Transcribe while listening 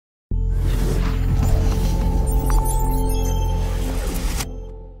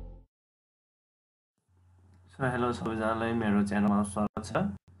So hello सबैजनालाई मेरो च्यानलमा स्वागत छ।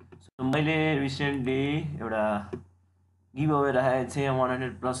 सो मैले रिसेन्टली एउटा गिभ अवे राखेको थिएँ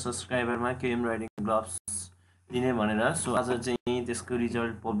 100+ सब्सक्राइबरमा केएम राइडिङ ग्लोभ्स दिने भनेर। सो आज चाहिँ त्यसको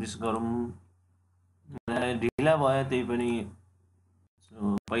रिजल्ट पब्लिस गरौँ, ढिला भयो त्यही पनि।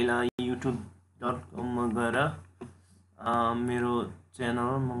 सो पहिला youtube.com गएर मेरो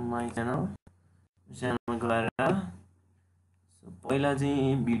च्यानल माई च्यानलमा गएर पहिला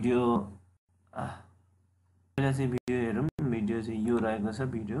चाहिँ भिडियो हेरौँ। भिडियो चाहिँ यो रहेको छ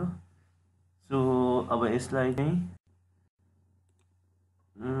भिडियो। सो अब यसलाई चाहिँ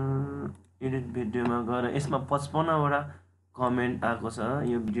एडिट भिडियोमा गएर यसमा 55वटा कमेन्ट आएको छ।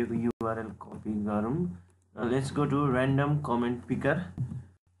 यो भिडियोको युआरएल कपी गरौँ। Let's go to random comment picker.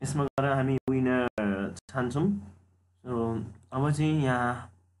 यसमा गएर हामी विनर छान्छौँ। सो अब चाहिँ यहाँ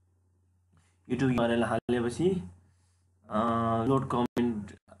युट्युब युआरएल हालेपछि लोड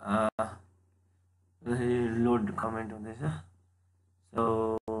कमेन्ट हुँदैछ। So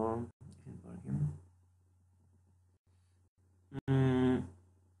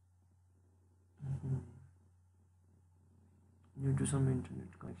due to some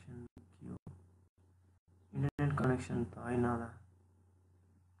internet connection internet connection त हैन होला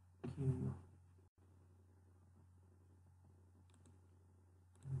के हो।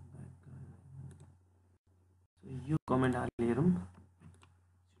 यो कमेन्ट हालेर हेरौँ।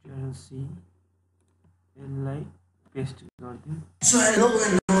 सी यसलाई paste गर्दिउँ। So hello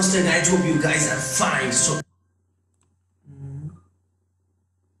and namaste and I hope you guys are fine. So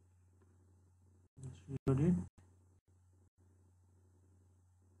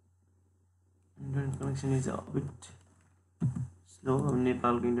internet connection is a bit slow.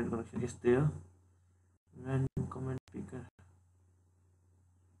 नेपालको internet connection यस्तै हो। Random comment picker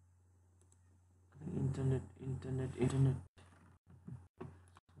internet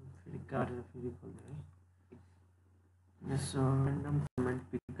फेरि काटेर फेरि खोल्दै है। सो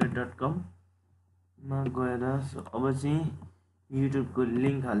randomcommentpicker.com मा गएर अब चाहिँ युट्युबको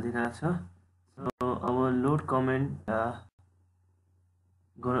लिङ्क हालिदिरहेको छ। सो अब लोड कमेन्ट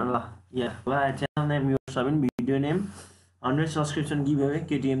गर्न ल। Channel name Yoursbn, video name 100 subscription give away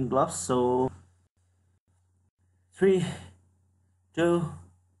KTM gloves. So 3 2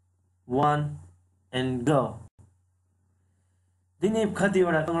 1 and go. दिनीप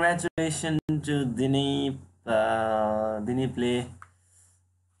Khatiwada, congratulation to दिनीप। दिनीपले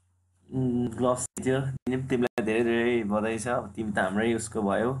gloves दियो। दिनीप तिमीलाई धेरै धेरै बधाई छ। अब तिमी त हाम्रै उसको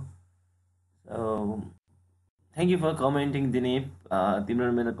भयो। Thank you for commenting दिनीप।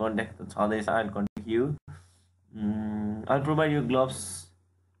 तिम्रो मेरो कन्ट्याक्ट त छँदैछ। I will contact you. I will provide you gloves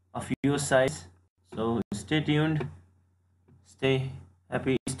of your size. So stay tuned, stay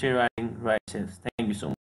happy, stay riding, ride safe. Thank you so much.